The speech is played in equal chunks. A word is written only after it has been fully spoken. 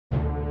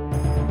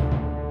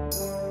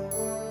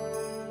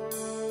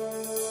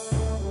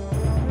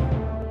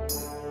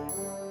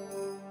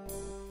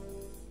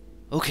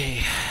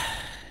Okay.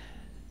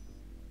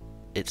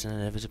 It's an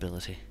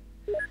inevitability.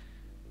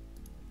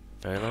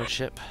 Very large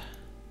ship.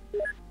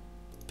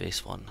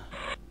 Base 1.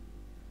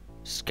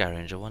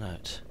 Skyranger 1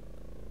 out.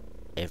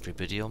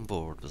 Everybody on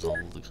board with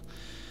all the...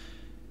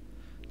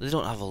 They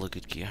don't have all the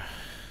good gear.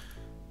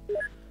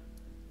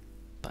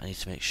 But I need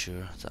to make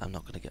sure that I'm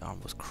not going to get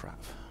armed with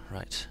crap.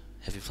 Right.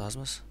 Heavy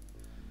plasmas.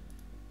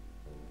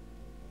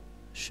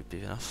 Should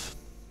be enough.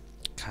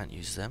 Can't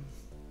use them.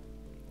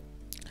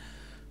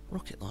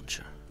 Rocket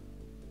launcher.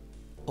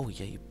 Oh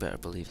yeah, you better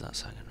believe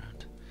that's hanging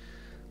around.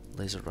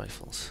 Laser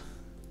rifles.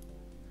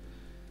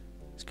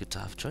 It's good to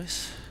have a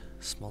choice.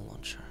 Small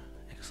launcher.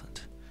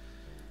 Excellent.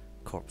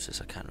 Corpses.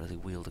 I can't really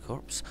wield a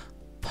corpse.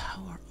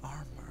 Power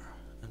armor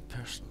and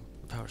personal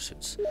power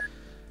suits.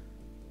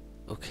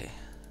 Okay.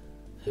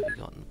 Who we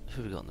got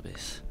in the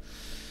base?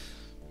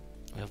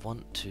 We have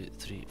 1, 2,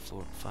 3,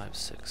 4, 5,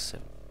 6,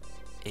 7,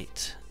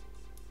 8,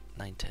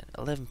 9, 10,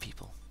 11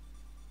 people.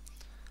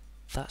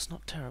 That's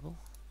not terrible.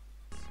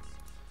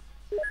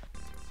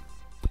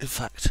 In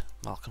fact,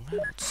 Malcolm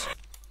Reynolds.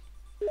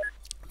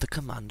 The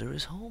commander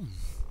is home.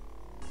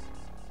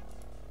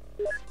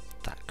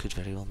 That could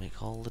very well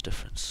make all the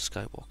difference.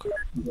 Skywalker,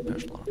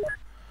 personal armor.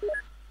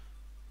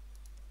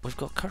 We've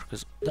got Kirk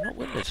as... They're not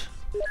winded.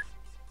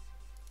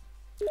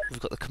 We've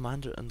got the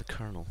commander and the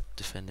colonel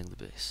defending the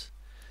base.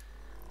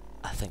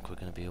 I think we're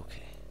going to be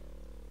okay.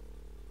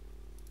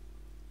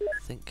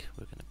 I think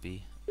we're going to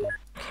be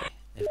okay.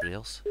 Everybody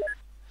else?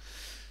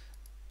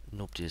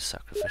 Nobody is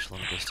sacrificial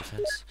on the base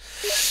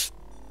defense.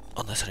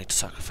 Unless I need to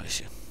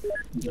sacrifice you.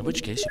 In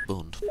which case you're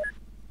boned.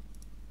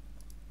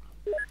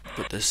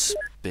 But this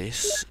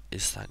base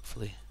is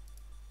thankfully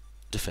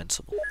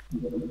defensible.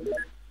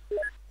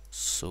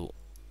 So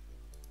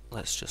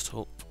let's just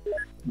hope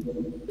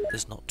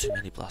there's not too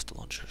many blaster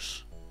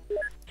launchers.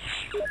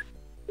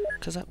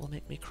 Because that will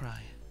make me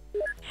cry.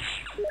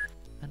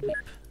 And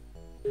weep.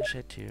 And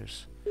shed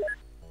tears.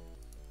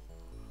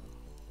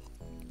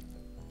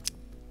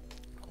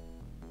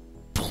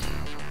 Boom!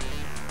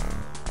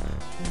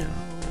 No!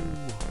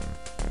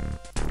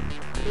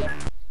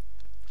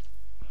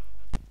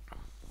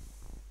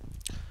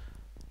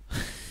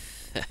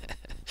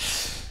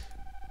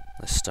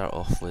 Let's start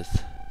off with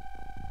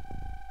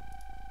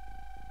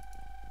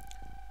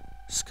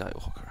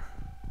Skywalker.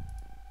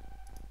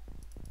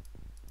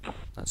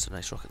 That's a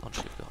nice rocket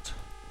launcher you've got.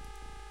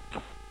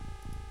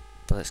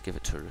 But let's give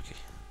it to a rookie.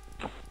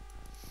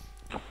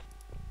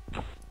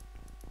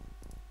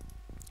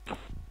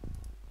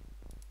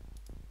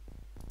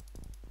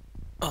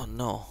 Oh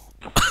no.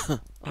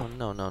 Oh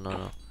no, no, no,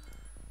 no.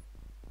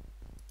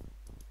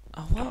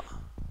 Oh what?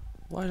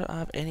 Why don't I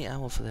have any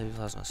ammo for the heavy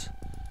plasmas?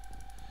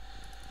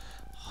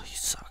 Oh, you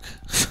suck.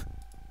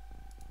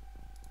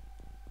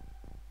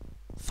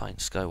 Fine,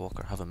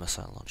 Skywalker, have a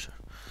missile launcher.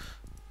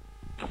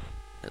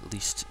 At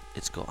least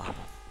it's got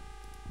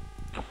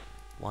ammo.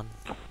 1,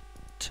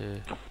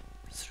 2,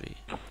 3.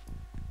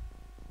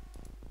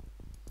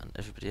 And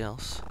everybody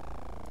else.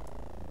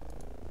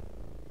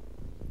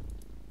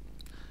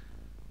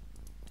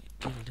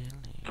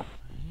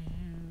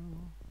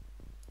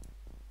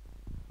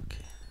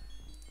 Okay.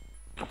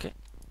 Okay.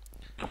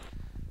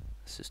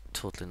 This is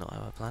totally not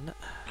how I planned it.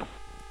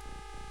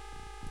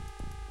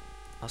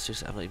 Oh,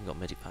 seriously, I've not even got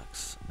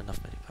medipacks. Enough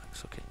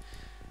medipacks, okay.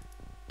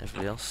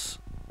 Everybody else?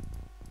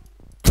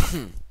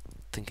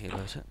 Thinking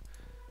about it.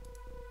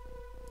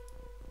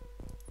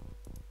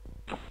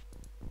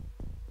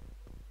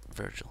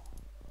 Virgil.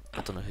 I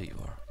don't know who you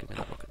are. Give me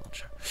that rocket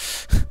launcher.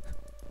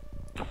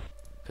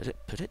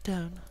 Put it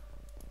down.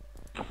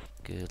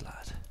 Good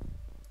lad.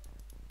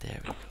 There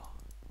we go.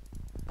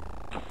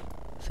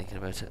 Thinking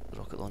about it, the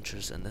rocket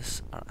launchers in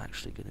this are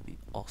actually going to be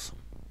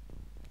awesome.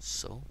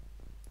 So,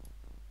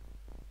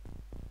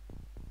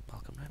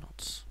 Malcolm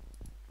Reynolds.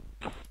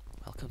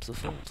 Welcome to the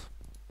fold.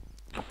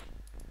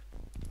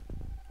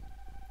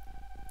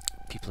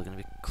 People are going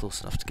to be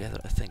close enough together,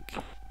 I think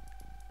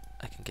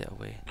I can get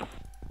away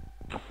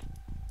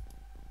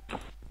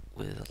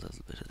with a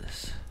little bit of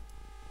this.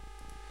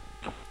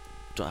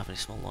 Don't have any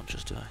small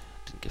launchers, do I?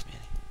 Didn't give me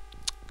any.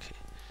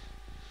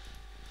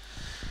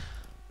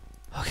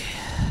 Okay,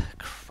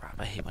 crap,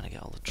 I hate when I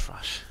get all the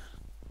trash.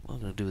 What am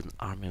I going to do with an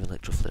army of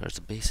electroflares?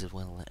 The base is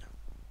well lit.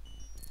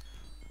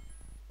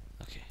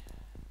 Okay.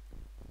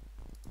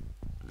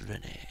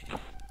 Renee.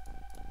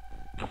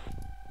 I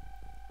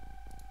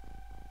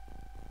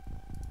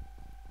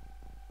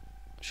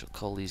shall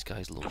call these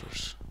guys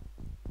loaders.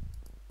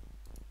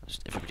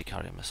 Just everybody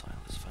carry a missile,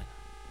 that's fine.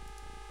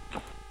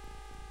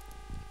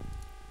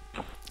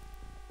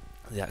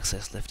 The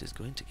access lift is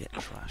going to get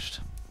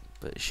trashed,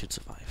 but it should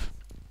survive.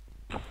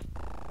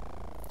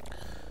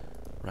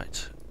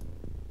 Right.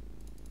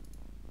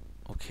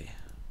 Okay.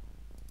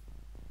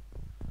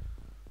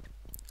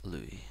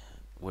 Louis,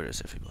 where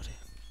is everybody?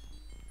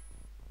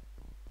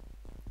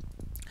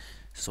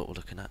 This is what we're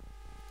looking at.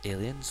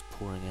 Aliens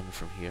pouring in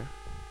from here,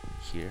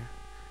 here,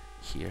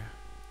 here,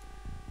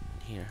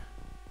 and here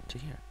to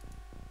here.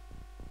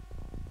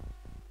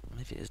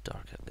 Maybe it is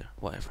dark out there.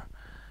 Whatever.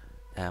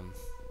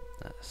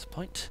 That's the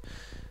point.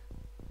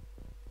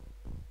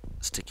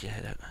 Stick your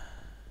head out.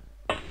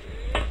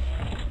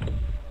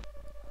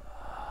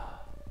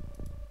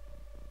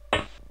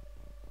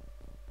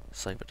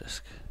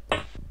 Cyberdisk.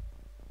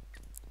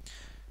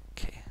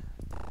 Okay.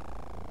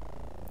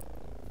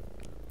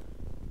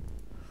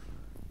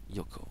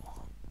 Yoko.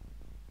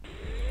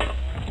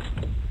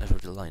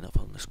 Everybody line up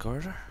on this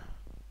corridor.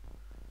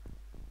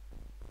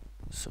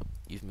 So,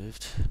 you've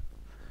moved.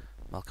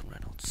 Malcolm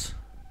Reynolds.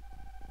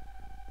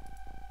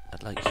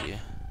 I'd like you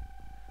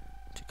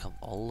to come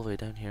all the way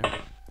down here.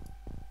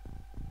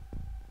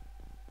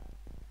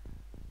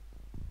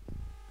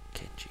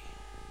 Kenji.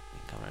 You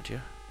can come around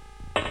here.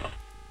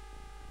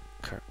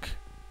 Kirk.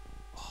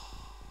 Oh.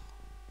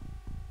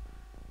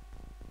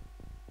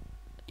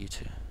 You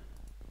two.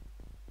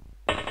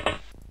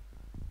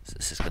 So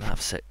this is gonna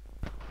have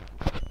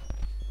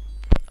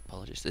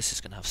apologies, this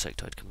is gonna have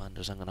sectoid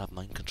commanders. I'm gonna have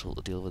mind control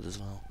to deal with as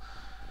well.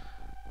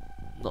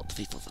 Not the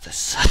people for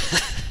this.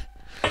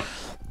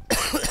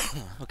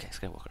 Okay,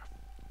 Skywalker.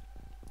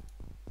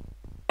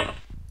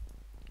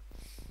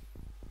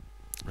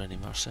 Rennie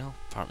Marcel,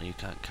 apparently you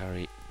can't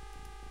carry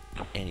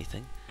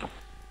anything.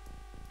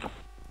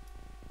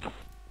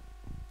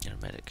 You're a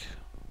medic.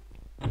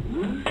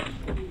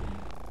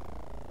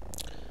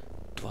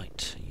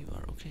 Dwight, you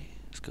are okay.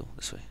 Let's go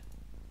this way.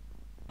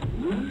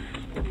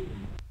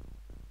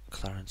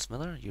 Clarence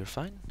Miller, you're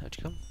fine. How'd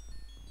you come?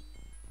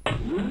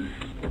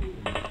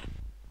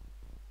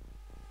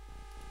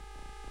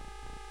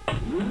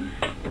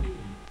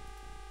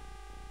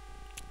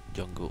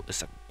 Jungle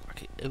is a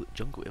okay.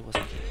 Jungle, it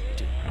wasn't.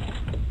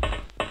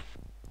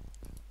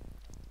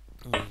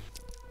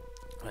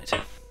 Right.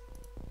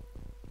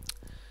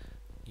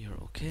 You're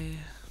okay.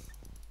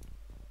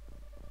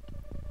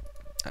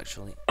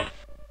 Actually, let's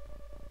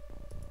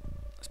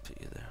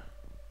put you there.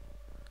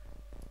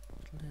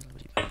 A little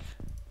bit back.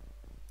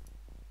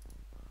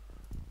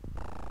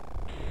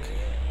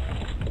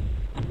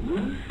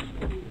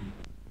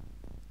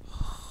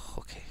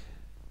 Okay.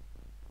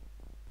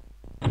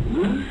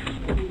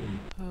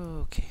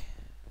 Okay.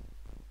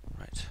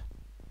 Right.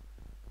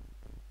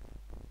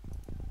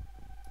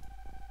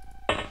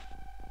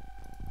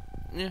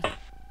 Yeah.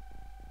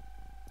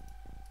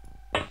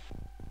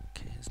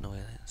 Okay, there's no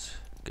aliens.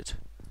 Good.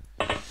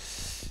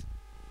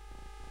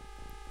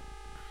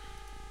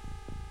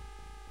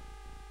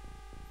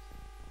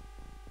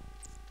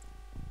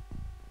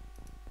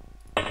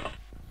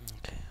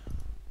 Okay.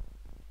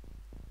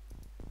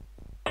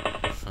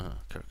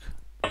 Kirk.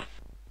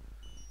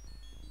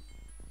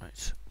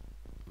 Right.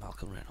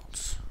 Malcolm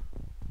Reynolds.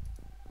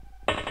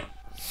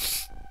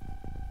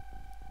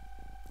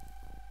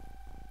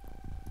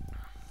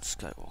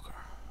 Skywalker.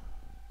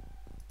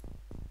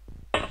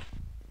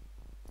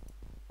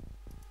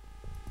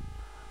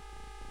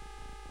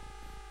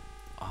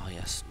 Ah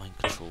yes, mind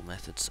control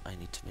methods. I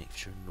need to make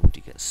sure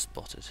nobody gets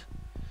spotted.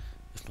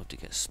 If nobody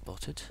gets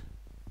spotted,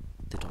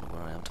 they don't know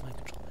where I am to mind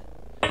control me.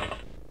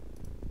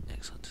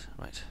 Excellent.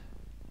 Right.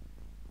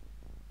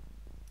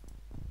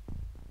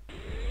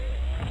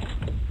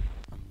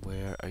 And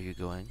where are you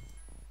going?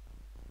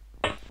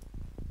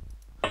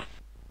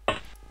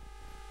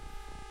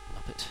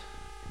 Muppet.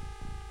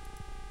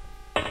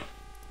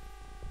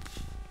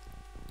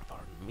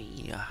 Pardon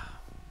me.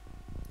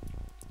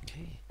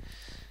 Okay.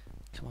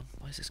 Come on,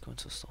 why is this going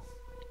so slow?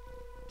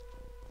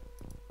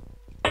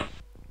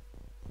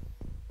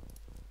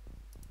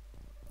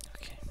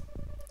 Okay,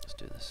 let's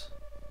do this.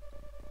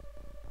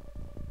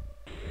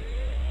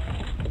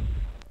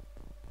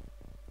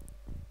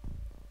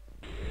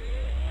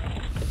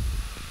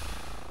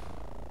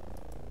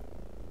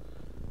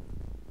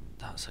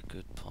 That's a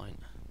good point.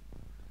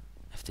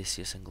 If they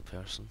see a single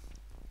person,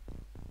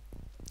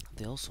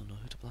 they also know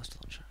who to blast a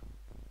launcher.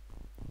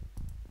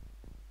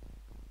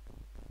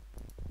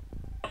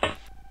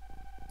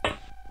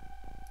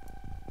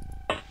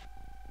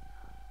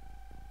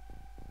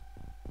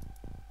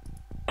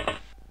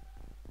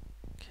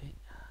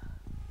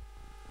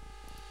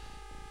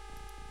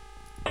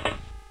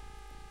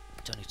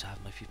 Do I need to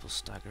have my people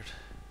staggered?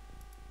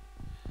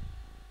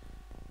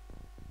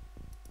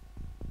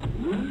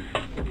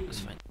 That's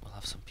fine, we'll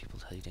have some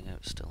people hiding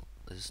out still.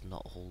 There's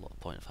not a whole lot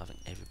of point of having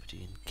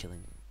everybody in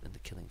the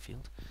killing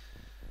field.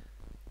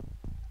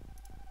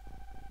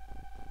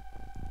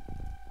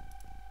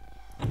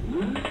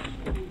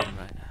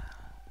 Right.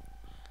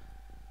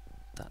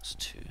 That's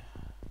 2.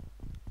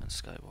 And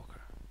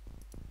Skywalker.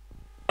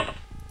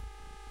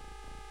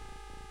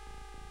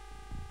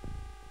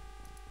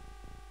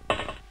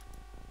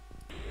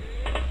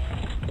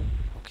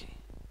 Okay,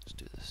 let's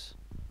do this.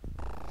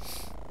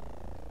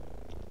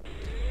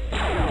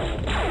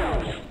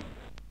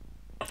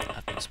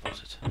 I've been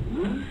spotted.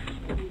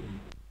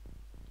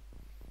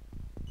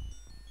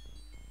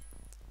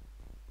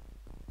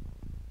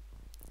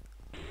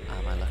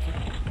 Am I lucky?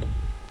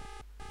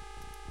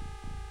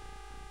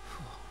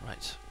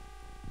 Right.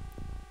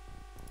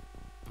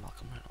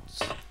 Malcolm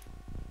Reynolds.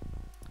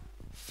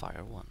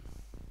 Fire 1.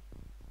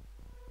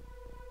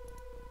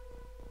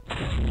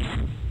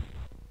 I'm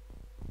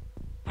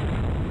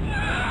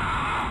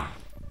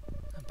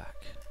back.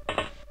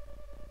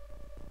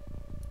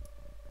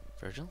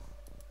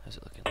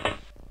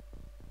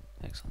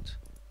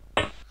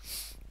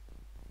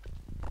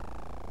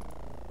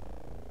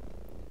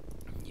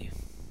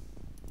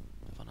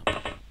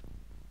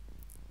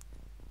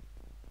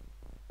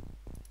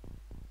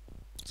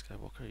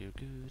 Skywalker, you're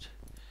good.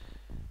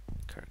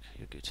 Kirk,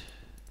 you're good.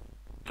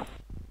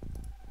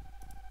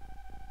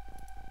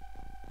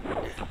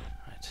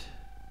 Right.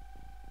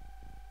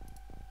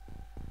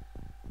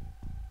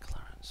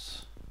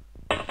 Clarence.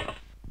 In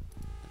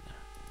there.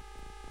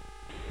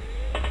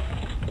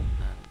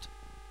 And...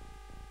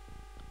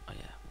 oh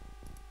yeah.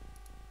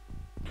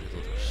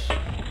 Reloaders.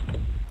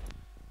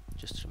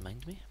 Just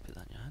remind me, put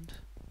that in your hand.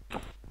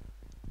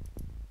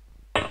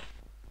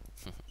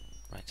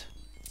 Right.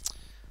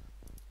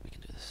 We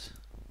can do this.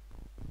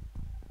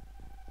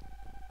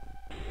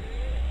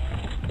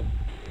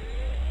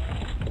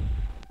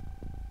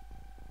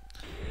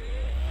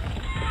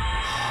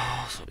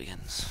 Oh, so it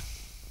begins.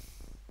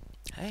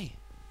 Hey,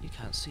 you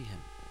can't see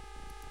him.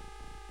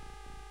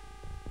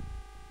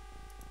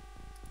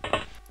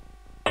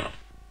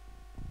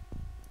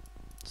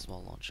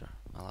 Small launcher.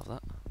 I'll have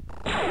that.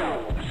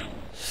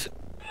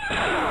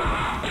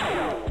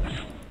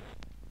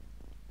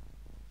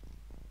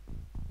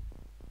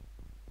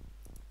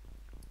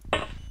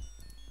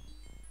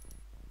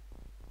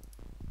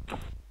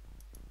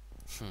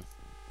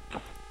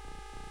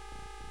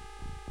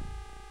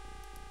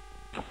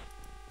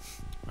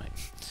 Right.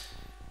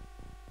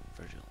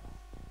 Virgil.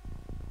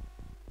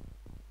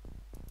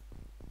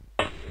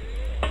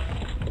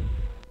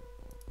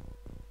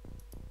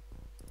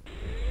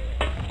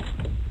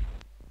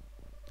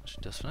 That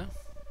should do us for now.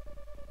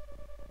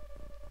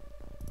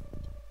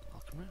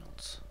 Welcome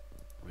Reynolds.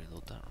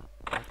 Reload that.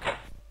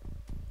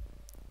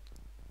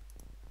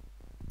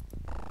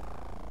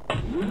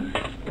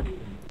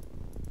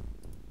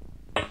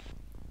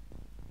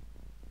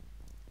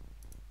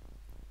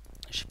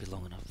 It should be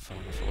long enough, far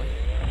enough away.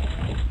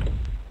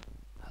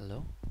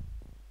 Hello?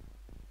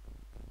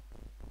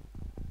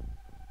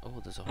 Oh,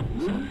 there's a whole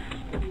thing.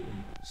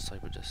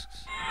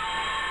 Cyberdisks.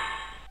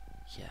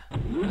 Yeah,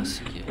 I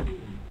see you.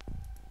 Can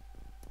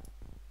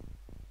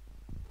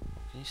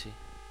you see?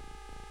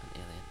 An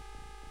alien.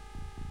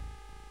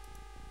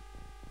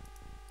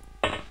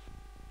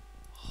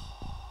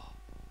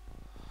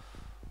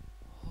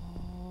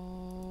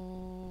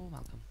 Oh,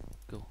 Malcolm,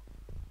 go.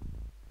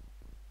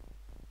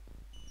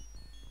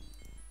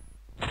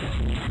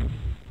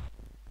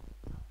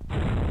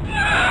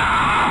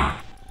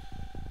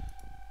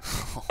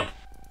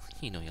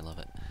 You know you love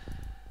it.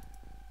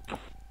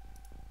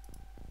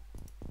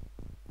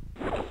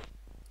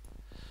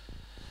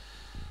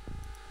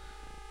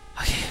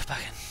 Okay,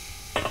 back in.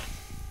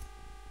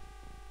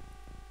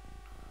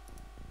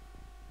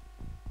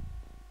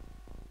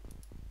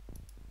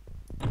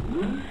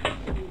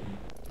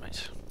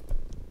 Right.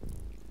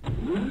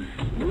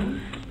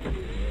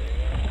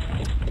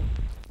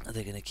 Are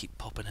they going to keep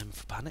popping him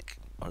for panic,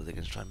 or are they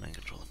going to try and mind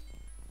control him?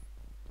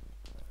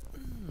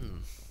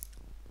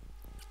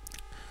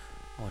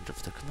 I wonder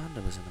if the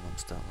commander was in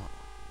amongst that lot.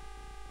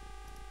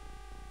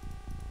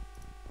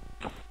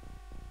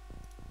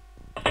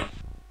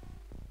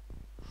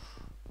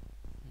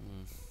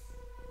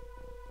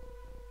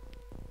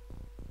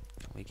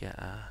 Can we get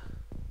a...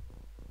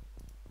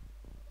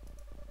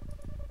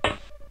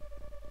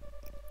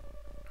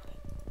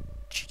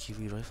 cheeky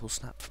wee rifle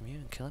snap from you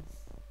and kill him,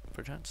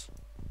 perchance?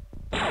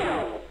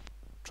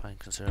 Try and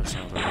conserve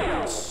some of our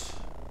weapons.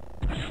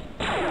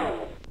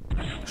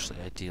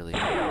 Actually, ideally,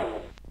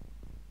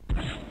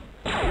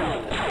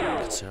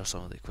 conserve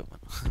some of the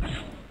equipment.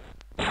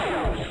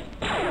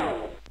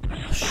 Oh,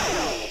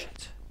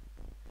 shit.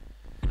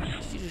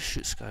 Did you just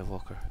shoot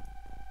Skywalker?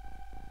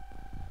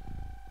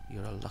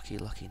 You're a lucky,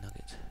 lucky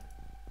nugget.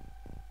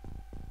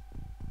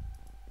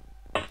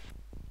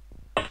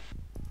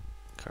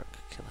 Kirk,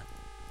 kill him.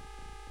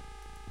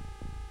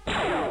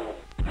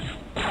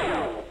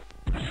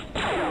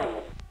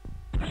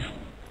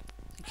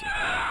 Thank you.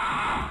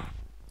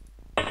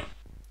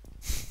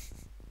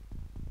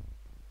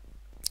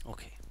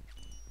 Okay.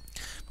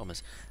 Problem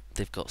is,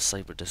 they've got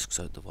Cyberdisks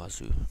out the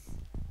wazoo.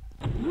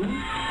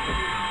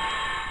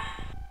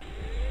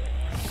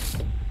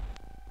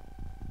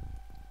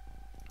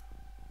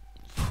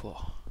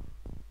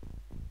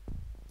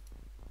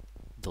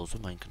 Those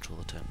were mind control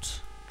attempts.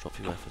 Drop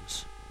your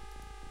weapons.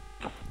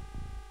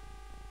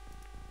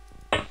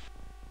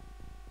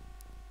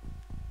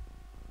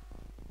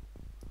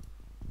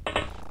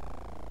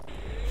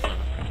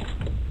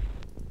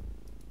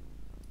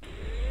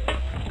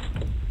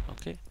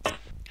 Okay.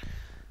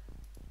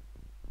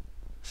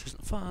 This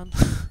isn't fun.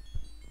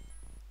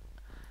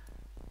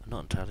 I'm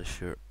not entirely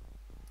sure.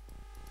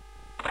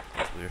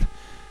 It's weird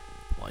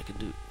what I can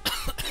do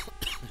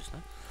just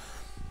now.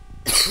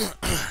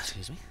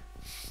 Excuse me.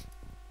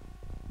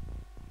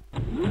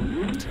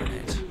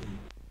 Terminate.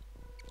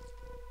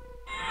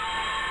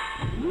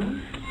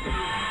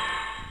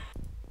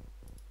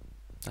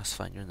 That's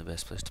fine, you're in the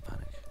best place to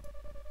panic.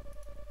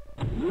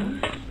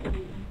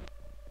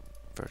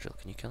 Virgil,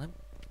 can you kill him?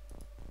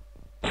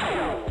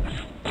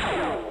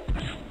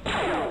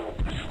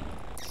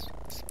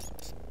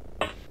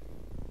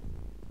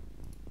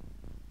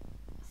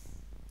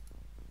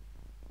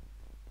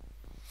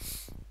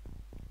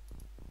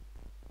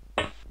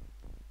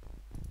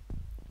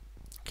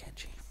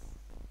 Kenji,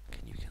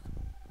 can you kill him?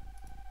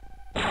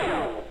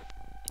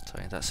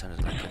 that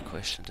sounded like a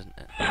question, didn't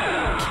it?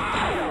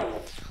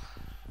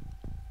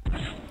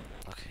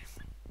 Okay,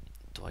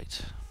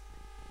 Dwight.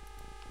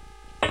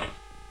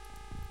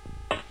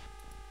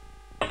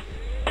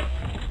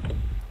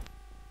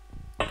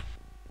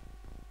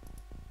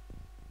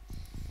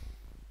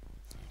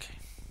 Okay.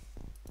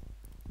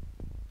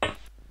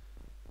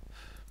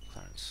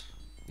 Clarence,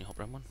 can you hop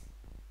around one?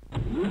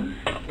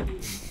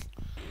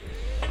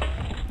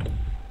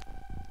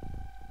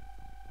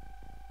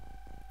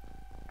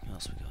 What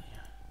else we got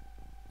here?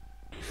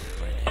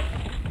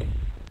 Friday.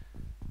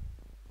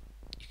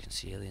 You can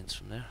see aliens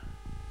from there.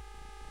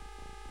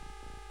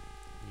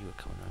 You were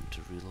coming around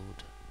to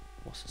reload.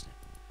 What's his name?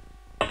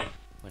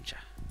 Wincha.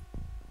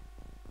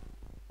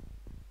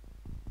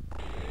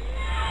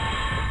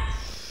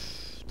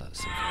 That's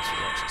something else with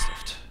the access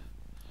lift.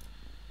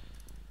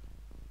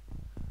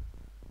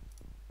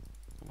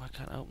 Why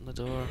can't I open the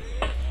door?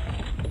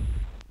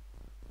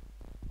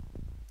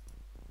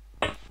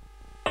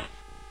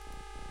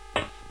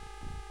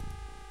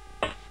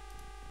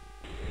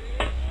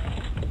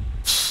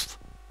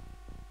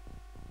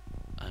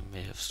 I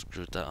may have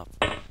screwed that up.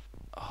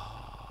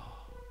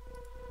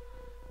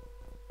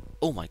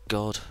 Oh my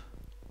god.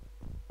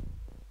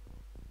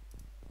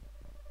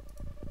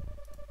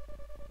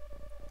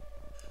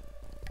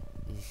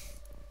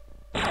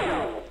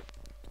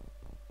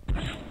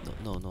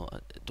 No,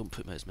 don't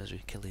put me out of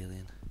misery. Kill the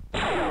alien.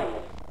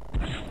 Okay.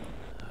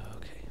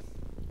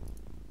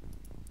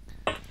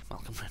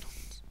 Malcolm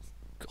Reynolds.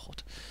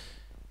 God.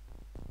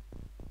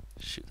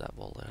 Shoot that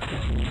ball there.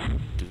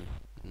 Do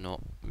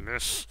not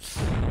miss.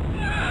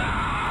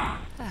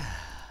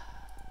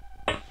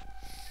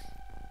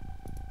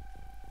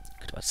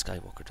 Could have had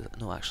Skywalker do that.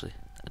 No, actually,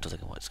 I don't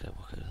think I want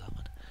Skywalker to do that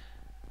one.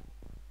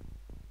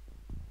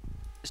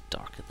 It's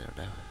dark in there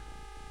now.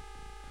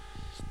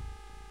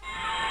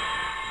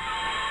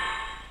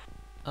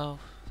 Oh,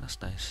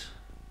 that's nice.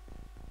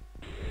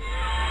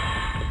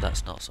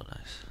 That's not so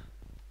nice.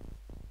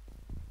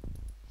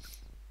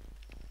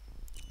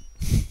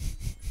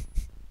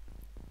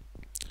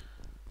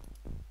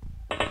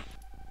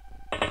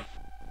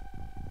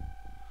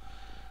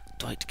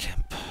 Dwight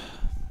Kemp.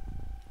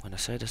 When I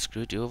said I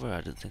screwed you over,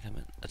 I didn't think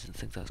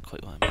that's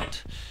quite what I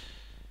meant.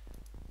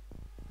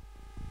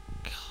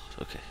 God,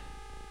 okay.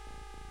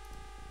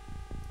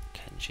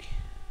 Kenji.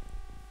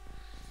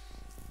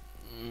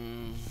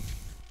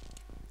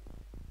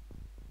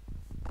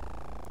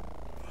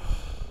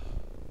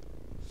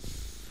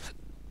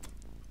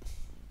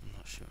 I'm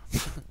not sure.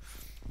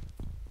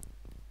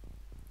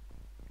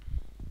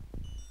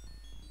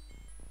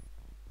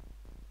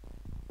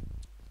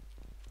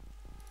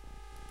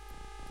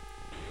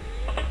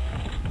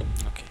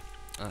 Okay,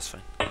 that's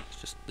fine.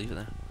 Let's just leave it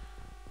there.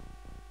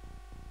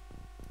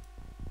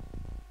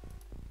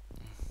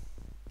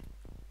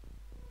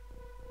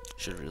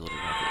 Should have reloaded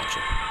rocket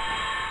launcher.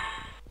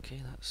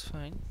 Okay, that's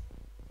fine.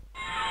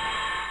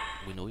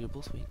 We know you're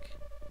both weak.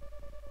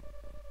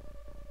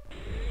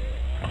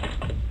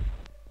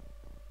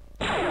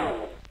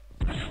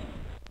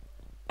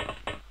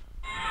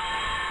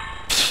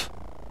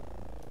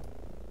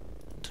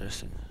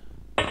 Interesting.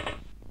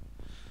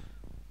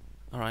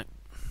 Alright.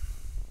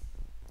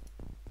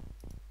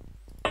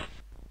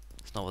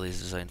 It's not what he's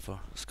designed for.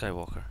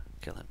 Skywalker,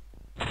 kill him.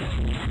 I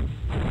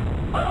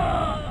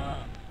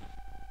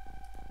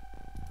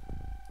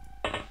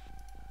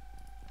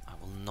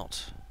will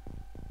not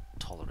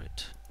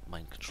tolerate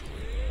mind controlling.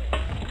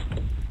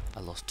 I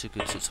lost 2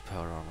 good suits of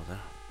power armor there.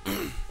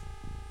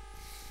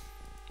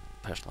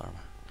 Personal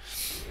armor.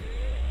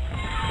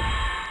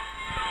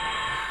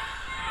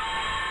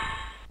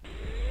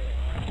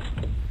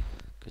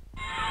 Good.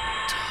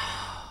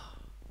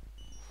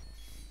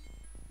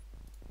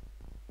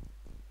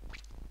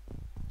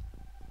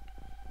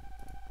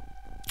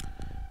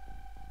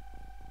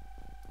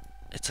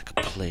 It's like a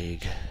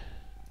plague.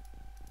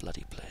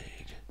 Bloody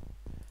plague.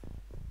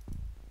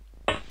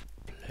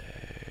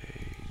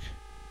 Plague.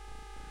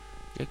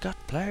 You got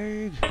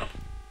plague.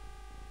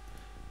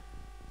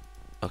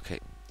 Okay.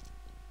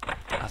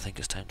 I think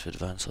it's time to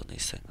advance on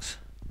these things.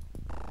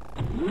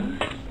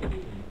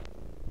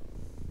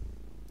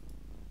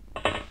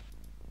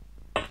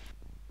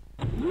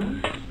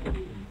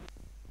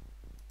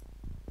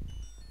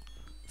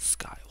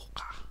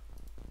 Skywalker.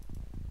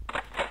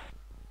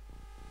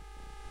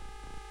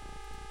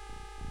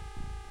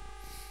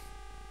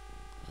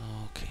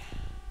 Okay.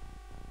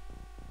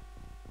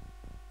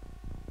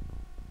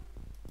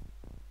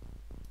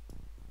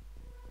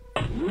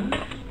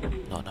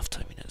 Not enough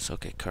time minutes.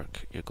 Okay,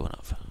 Kirk, you're going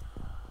up.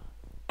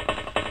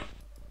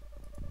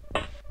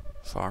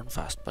 Far and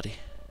fast, buddy.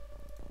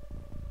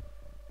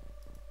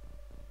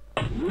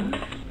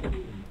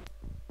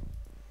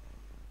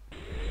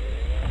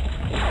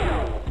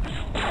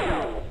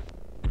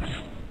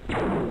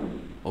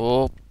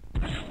 Oh.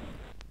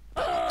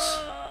 Bollocks.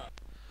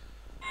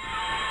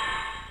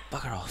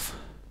 Bugger off.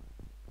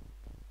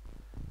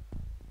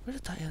 Where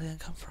did that alien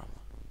come from?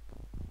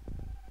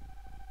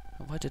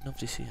 And why did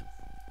nobody see him?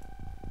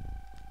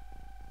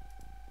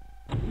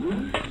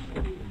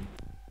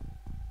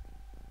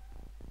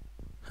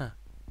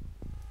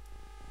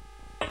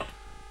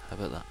 How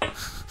about that?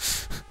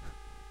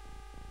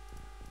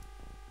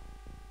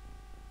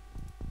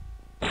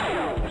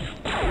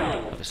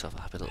 Have yourself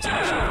a happy little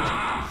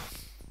snapshot.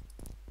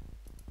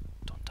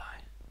 Don't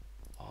die.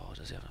 Oh,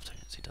 does he have enough time?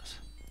 Yes, he does.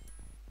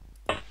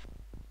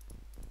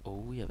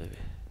 Oh yeah, baby.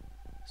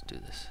 Let's do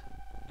this.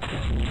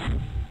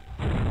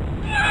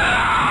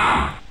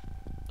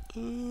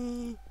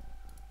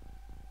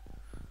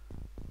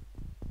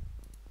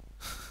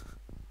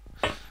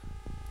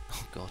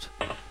 Oh god.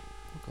 Oh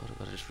god,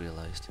 I just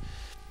realised.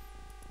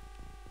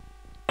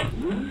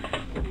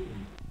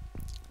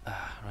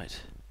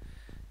 Right.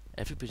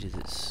 Everybody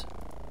that's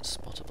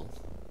spottable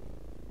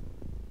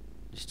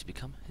needs to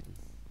become hidden.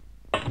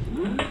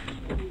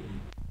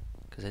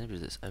 Because anybody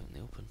that's out in the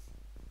open,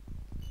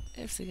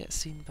 if they get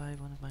seen by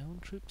one of my own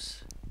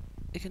troops,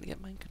 they can get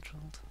mind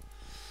controlled.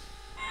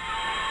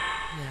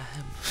 Yeah,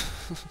 him.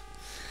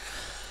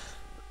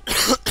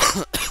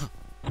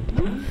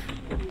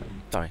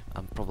 Sorry,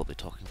 I'm probably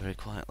talking very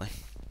quietly.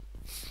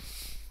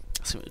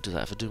 I seem to do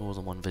that. If I do more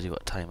than one video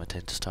at a time, I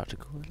tend to start to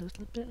go a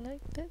little bit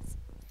like this.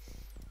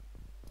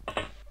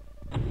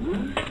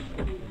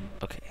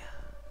 Okay.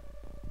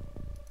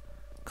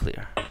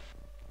 Clear.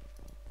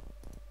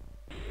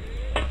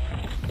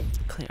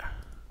 Clear.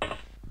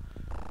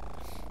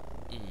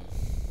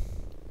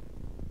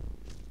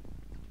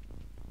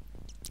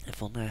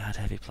 If only I had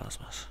heavy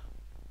plasmas.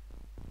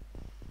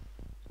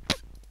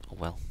 Oh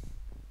well.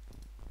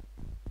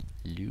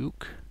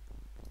 Luke.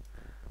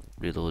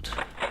 Reload.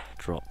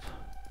 Drop.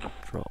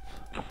 Drop.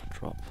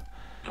 Drop.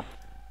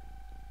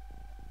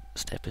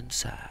 Step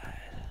inside.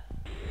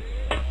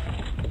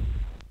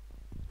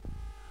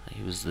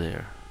 He was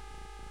there.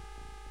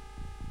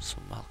 So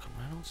Malcolm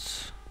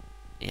Reynolds.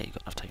 Yeah, you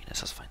got enough time,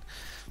 yes, that's fine.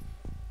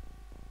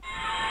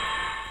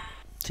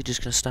 Is he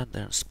just gonna stand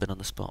there and spin on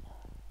the spot?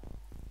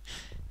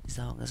 As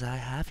long as I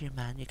have your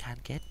man, you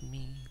can't get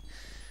me.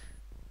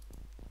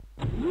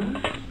 Oh,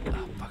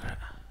 bugger it.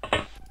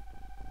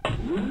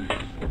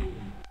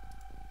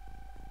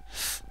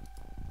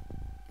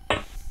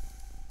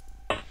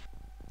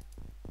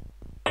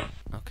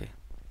 Okay.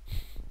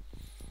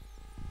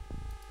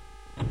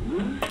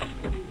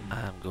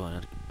 I'm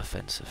going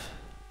offensive.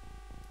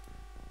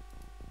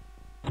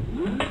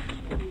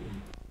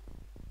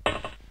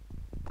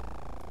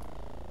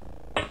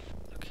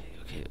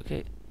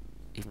 Okay.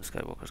 Even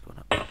Skywalker's going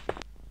up.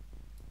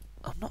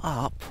 I'm not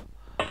up.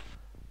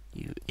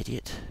 You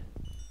idiot.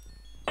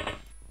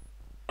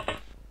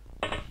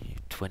 You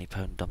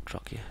 20-pound dump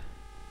truck, you.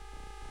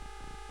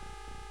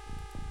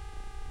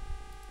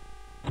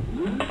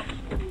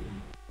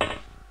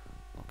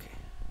 Okay.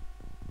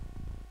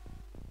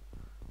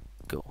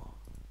 Go.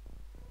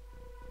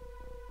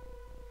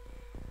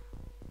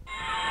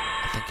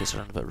 I think it's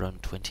around about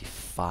round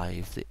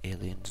 25 the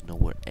aliens know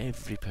where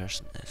every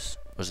person is.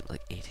 Or is it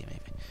like 80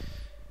 maybe?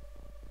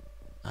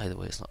 Either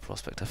way, it's not a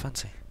prospect I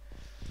fancy.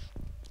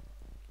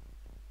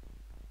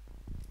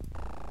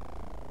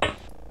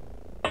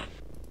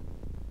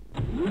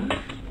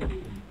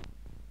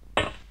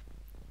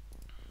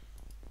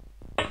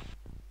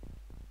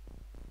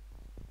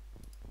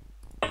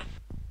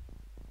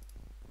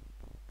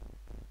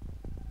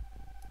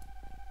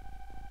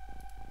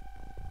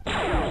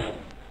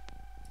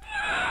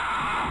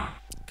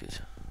 Good.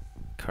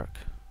 Kirk.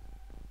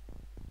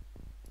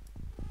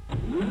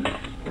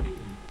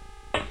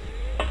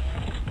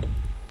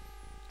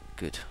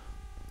 Good.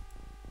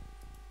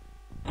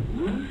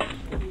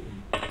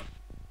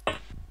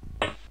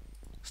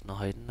 It's no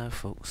hiding now,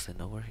 folks. They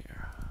know we're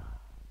here.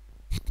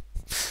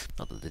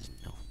 Not that they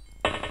didn't know.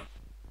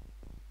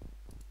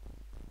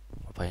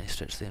 Or by any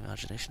stretch of the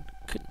imagination,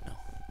 couldn't know.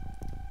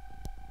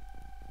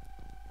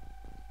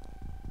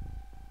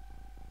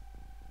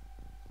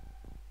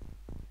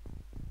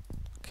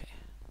 Okay.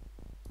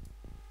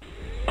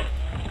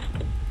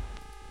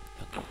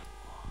 Young.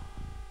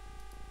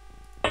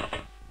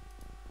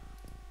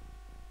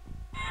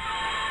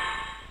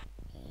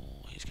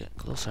 Oh, he's getting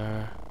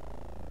closer.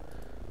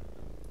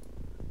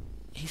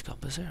 He's gone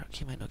berserk.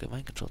 He might not get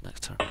mind controlled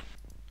next turn.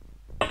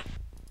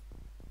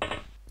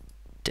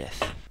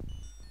 Death.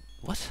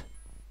 What?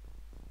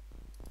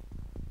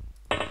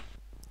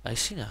 I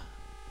seen a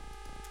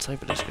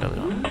Cyberdisk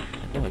earlier on. I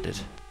know I did.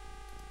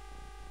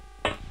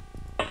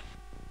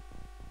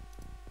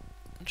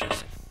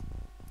 Interesting.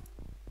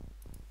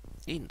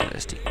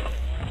 Interesting.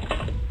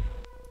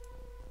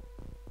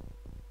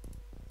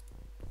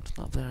 It's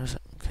not there, is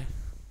it? Okay.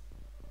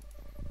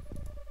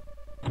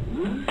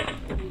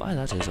 Why,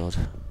 that is odd.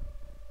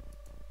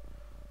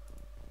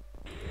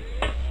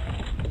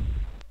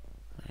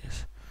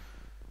 Yes.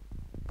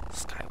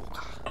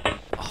 Skywalker.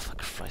 Oh, for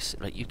Christ's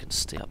sake. Right, you can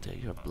stay up there.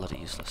 You're bloody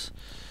useless.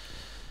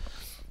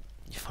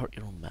 You've hurt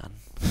your own man.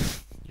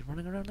 You're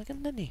running around like a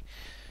ninny.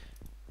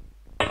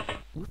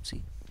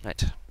 Whoopsie.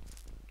 Right.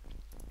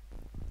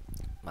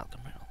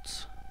 Malcolm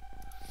Reynolds.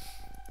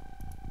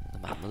 The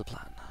man with a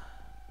plan.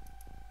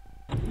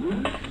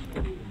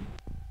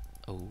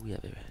 Oh, yeah,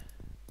 baby.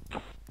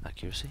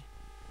 Accuracy.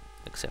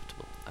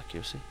 Acceptable.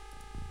 Accuracy.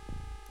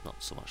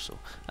 Not so much so.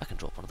 I can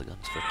drop one of the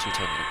guns for 2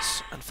 10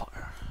 minutes and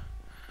fire.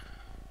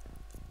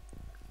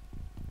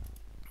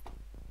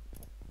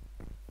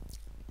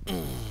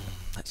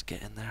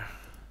 get in there.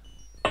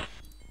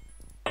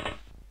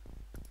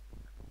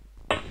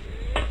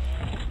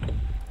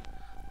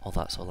 Oh,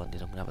 that's all I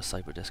need. I'm gonna have a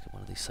cyberdisk in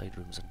one of these side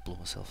rooms and blow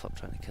myself up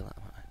trying to kill it,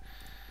 am I?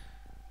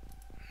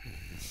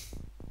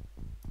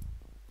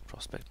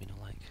 Prospect me no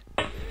like.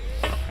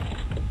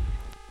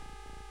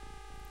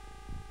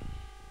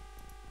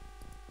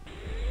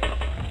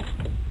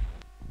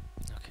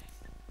 Okay.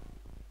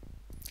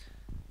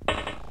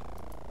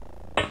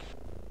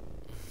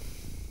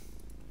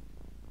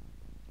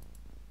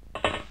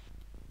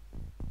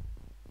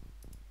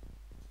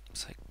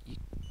 It's like, you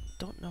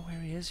don't know where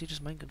he is, you're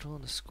just mind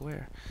controlling the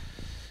square.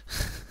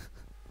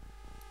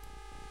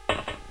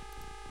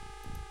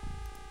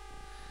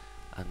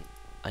 And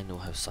I know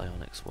how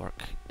psionics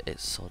work.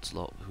 It's sod's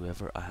lot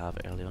whoever I have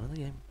early on in the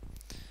game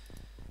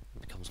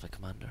becomes my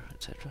commander,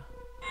 etc.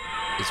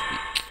 is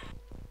weak.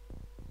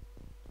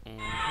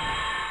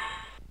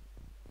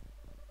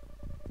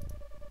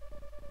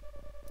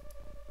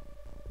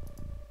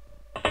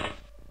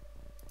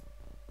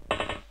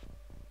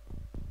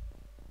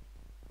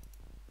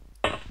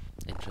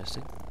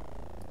 Interesting.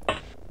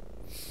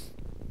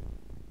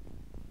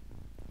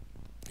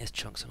 There's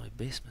chunks of my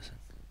base missing.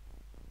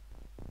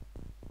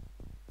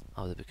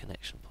 Oh, there'll be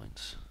connection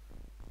points.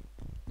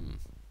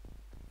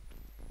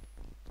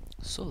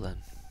 So then.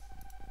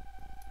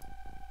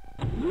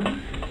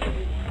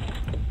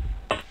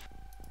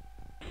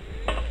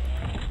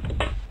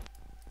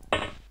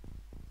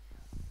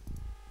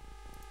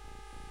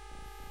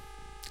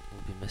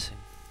 We'll be missing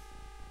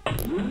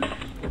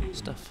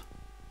stuff.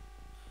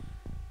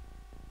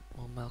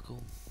 Well,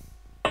 Malcolm.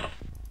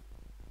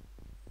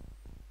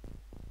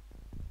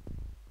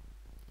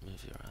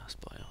 Move your ass,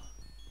 boyo.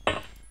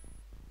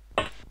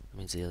 That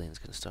means the aliens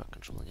can start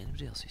controlling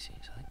anybody else he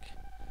sees, I think.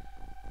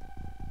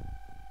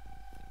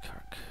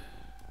 Kirk.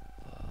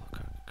 Oh,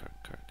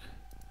 Kirk.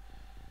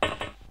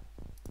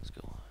 Let's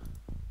go.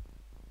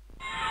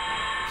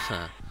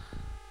 Huh.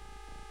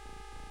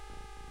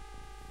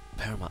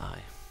 Perma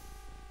eye.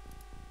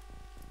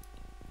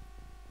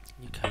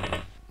 You carry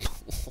on.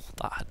 Oh,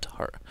 that had to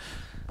hurt.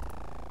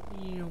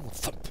 You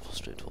thump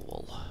straight to a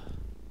wall.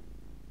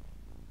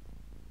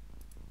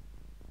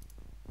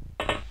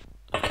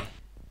 Okay.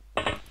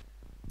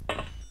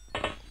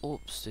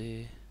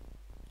 Oopsie.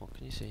 What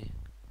can you see?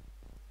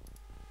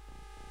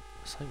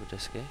 A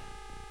cyberdisk, eh?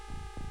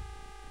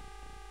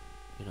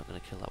 You're not going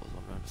to kill that with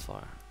one round of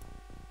fire.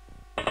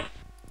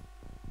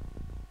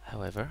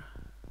 However,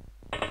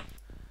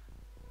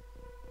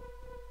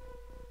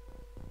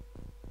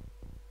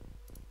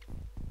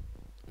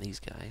 these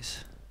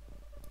guys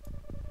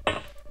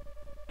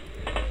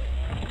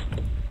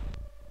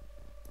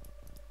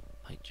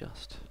might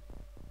just.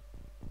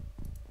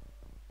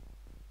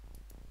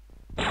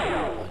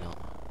 Why not?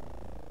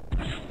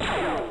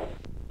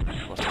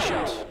 What's the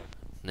shot?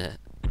 Nah.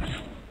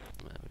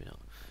 Maybe not.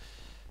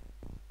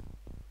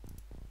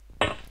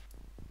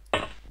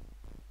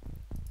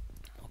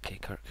 Okay,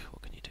 Kirk,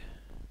 what can you do?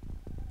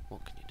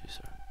 What can you do,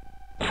 sir?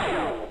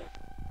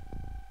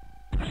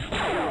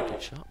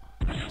 Good shot.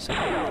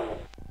 Second.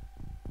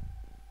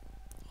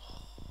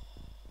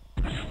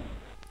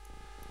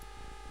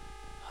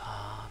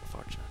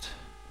 Unfortunate.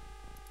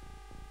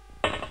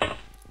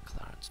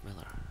 Clarence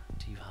Miller,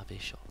 do you have a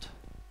shot?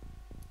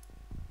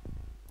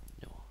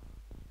 No.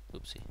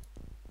 Oopsie.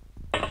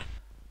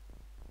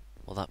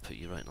 Well, that put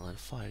you right in the line of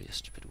fire, you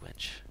stupid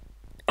wench.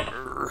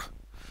 Urgh.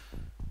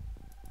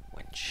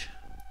 Wench.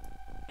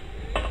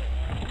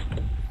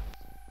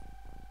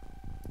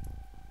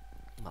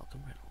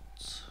 Malcolm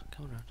Reynolds,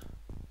 come around.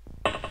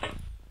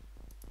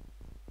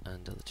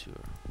 And the other two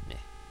are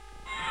meh.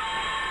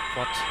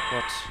 What?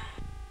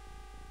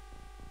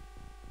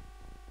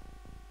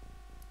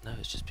 Now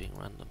it's just being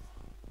random.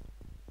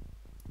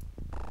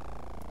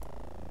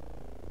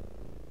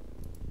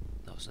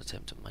 That was an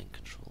attempt at mind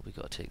control. We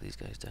gotta take these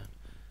guys down.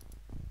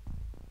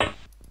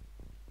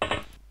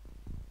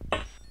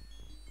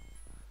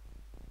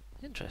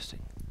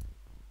 Interesting.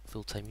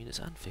 Full-time units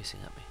and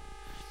facing at me.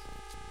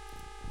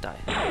 Die.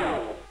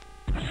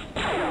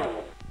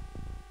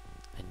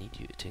 I need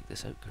you to take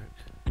this out, Kirk.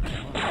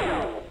 Come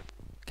on.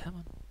 Come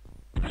on.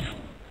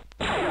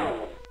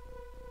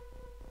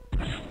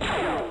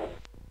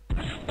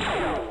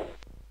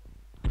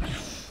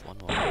 One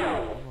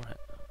more hit.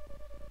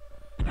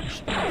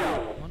 Should be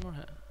enough. One more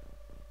hit.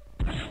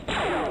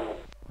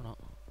 Or not.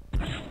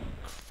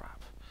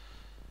 Crap.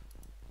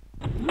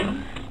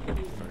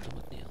 Virgil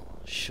McNeil.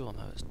 Show him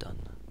how it's done.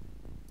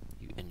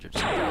 You injured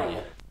civilian,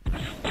 you.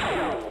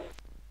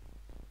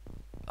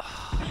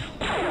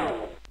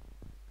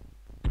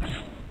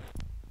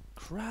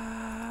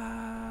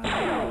 Crap!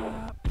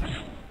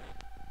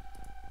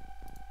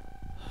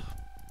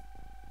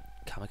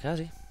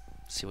 Kamikaze.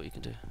 See what you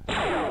can do.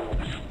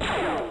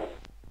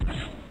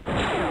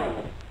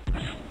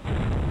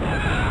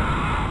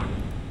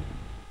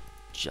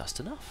 Just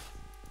enough.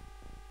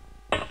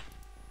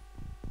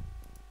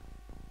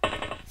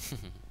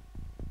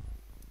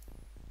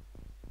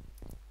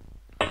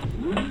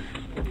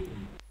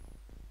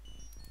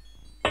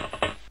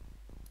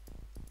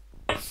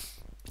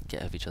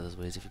 Get out of each other's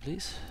ways, if you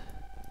please.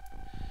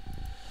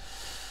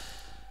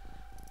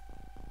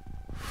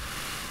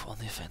 On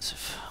the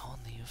offensive. On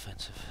the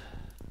offensive.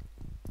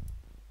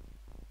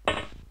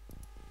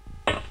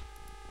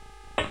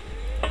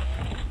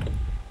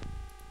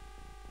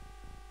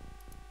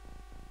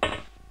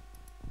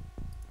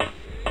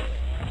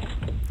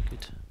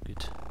 Good,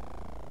 good.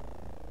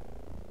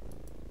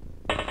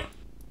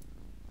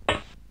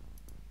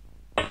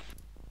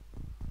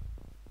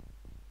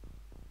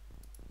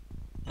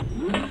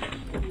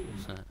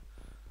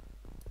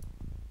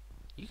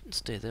 You can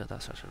stay there,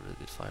 that's actually a really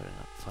good firing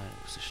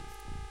position.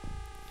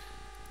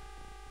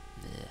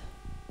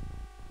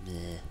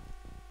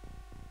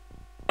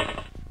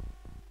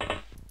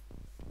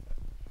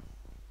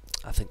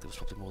 I think there was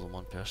probably more than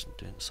one person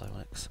doing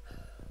psionics.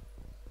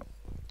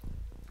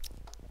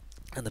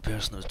 And the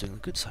person that was doing the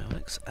good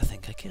psionics, I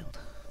think I killed.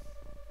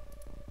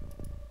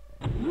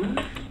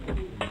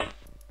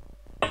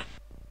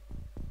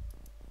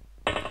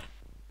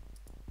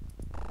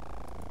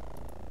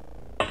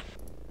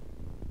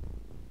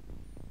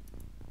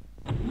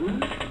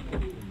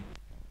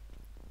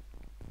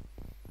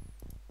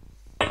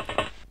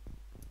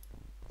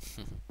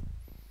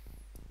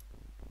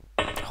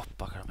 Oh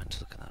bugger, I meant to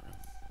look in that room.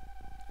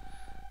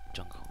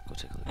 Jungle, go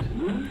take a look.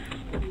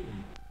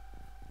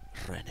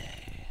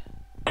 Renee.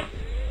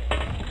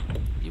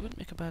 You wouldn't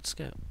make a bad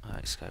scout.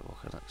 Alright,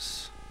 Skywalker,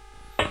 let's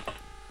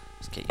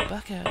get you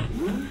back out.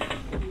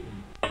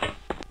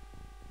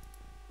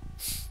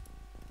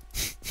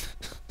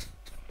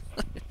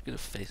 I'm gonna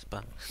face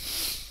ban.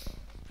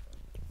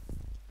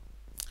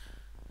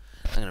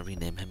 I'm gonna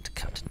rename him to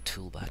Captain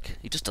Toolback.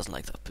 He just doesn't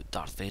like that I put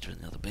Darth Vader in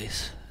the other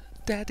base.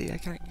 Daddy, I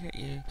can't get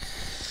you.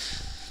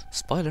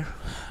 Spoiler.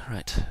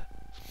 Right.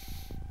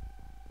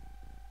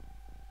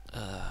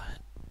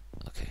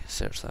 Okay,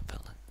 search that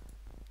building.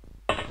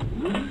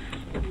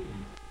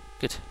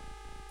 Good.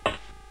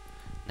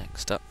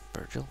 Next up,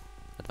 Virgil.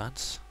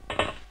 Advance.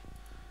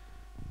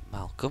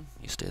 Malcolm,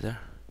 you stay there.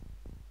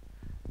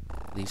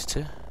 These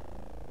two.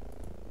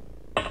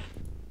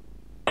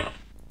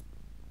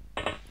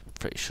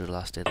 Pretty sure the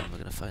last day then we're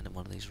going to find in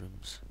one of these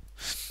rooms.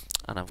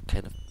 And I'm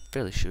kind of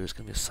fairly sure it's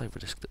going to be a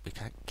cyberdisk that we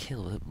can't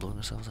kill without blowing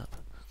ourselves up.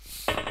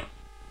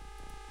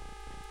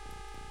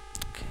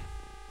 Okay.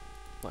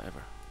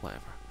 Whatever,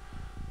 whatever.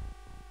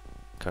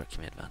 Kirk, you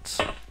may advance.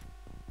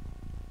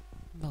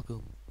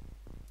 Malcolm.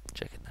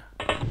 Check in there.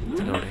 I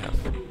think I already have.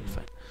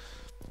 Fine.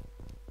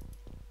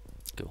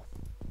 Go.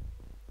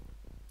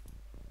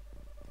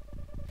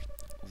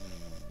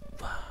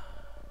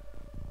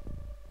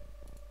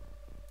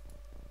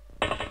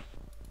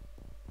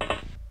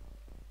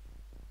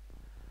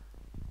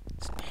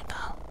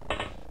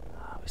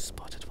 We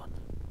spotted one.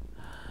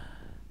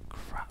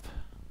 Crap.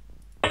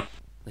 At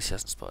least he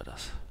hasn't spotted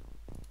us.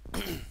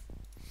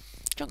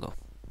 Jungle.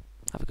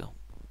 Have a go.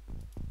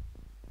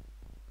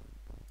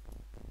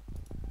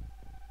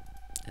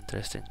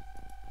 Interesting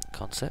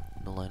concept.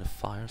 No line of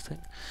fire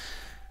thing.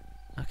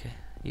 Okay,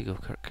 you go,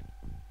 Kirk.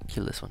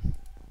 Kill this one.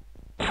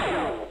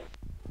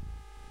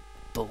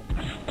 Boom.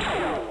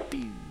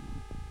 Pew.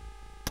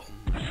 Boom.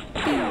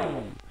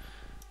 Pew.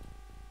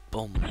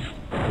 Boom.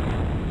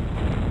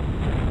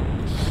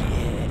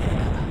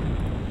 Yeah.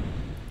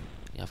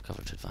 You have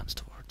cover to advance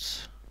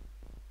towards.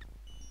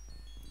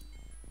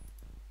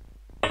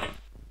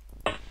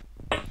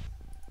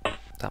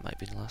 That might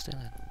be the last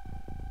alien.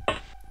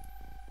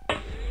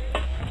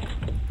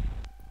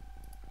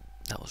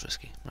 That was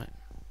risky, right?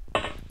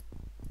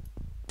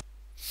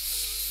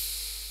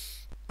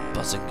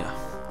 Buzzinga.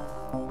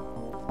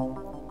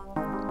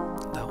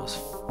 That was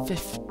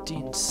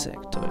 15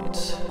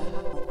 sectoids.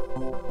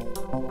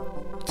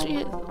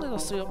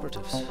 Three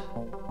operatives.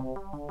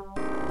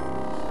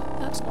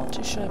 That's not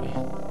too shabby.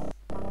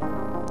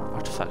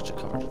 Artifacts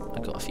recovered. I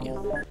got a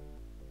few.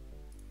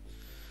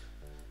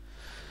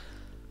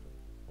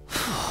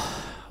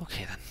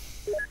 Okay then.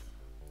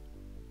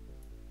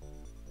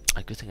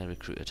 A good thing I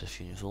recruited a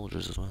few new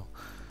soldiers as well.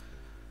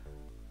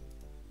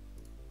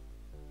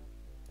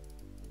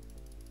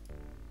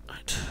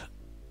 Right.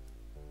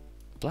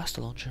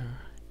 Blaster launcher.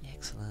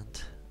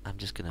 Excellent. I'm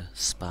just gonna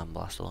spam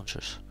blaster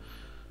launchers.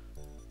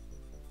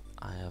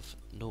 I have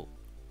no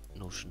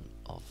notion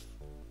of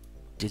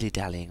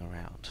dilly-dallying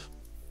around.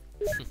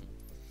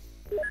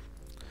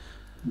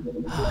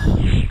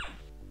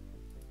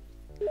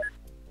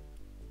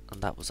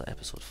 And that was that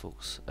episode,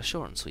 folks. A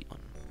short and sweet one.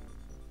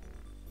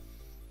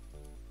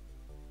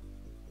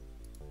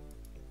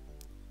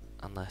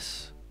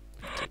 Unless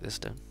we can take this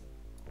down.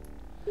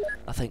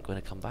 I think when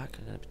I come back,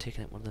 I'm going to be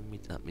taking out one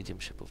of that medium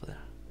ship over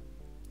there.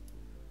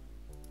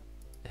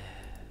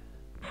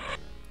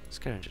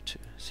 Skyranger 2.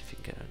 See if you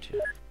can get around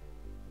here.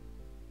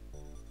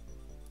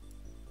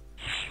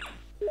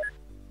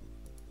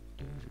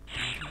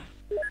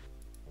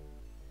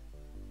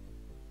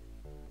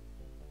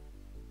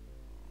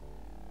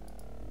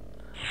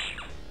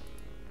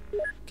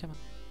 Come on,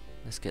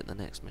 let's get the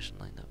next mission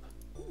lined up.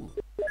 Ooh.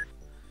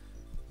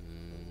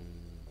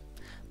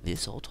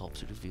 This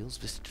autopsy reveals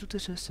vestigial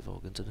digestive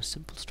organs in a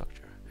simple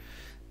structure.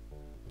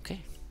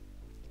 Okay.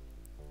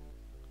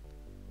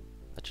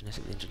 A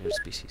genetically engineered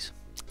species.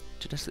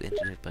 Genetically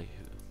engineered by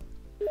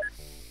who?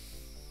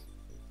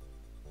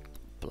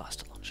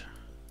 Blaster launcher.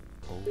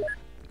 Oh,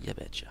 you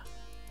betcha.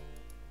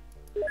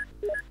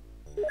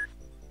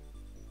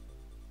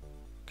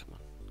 Come on.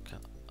 Okay.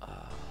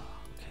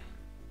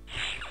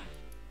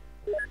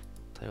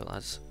 Tell you what,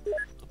 lads.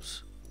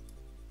 Oops.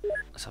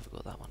 Let's have a go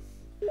at that one.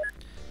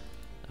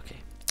 Okay,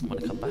 I'm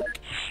gonna come back.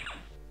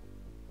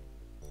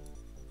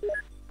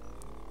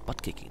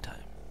 Butt kicking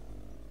time.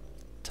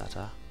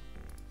 Ta-ta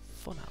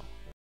for now.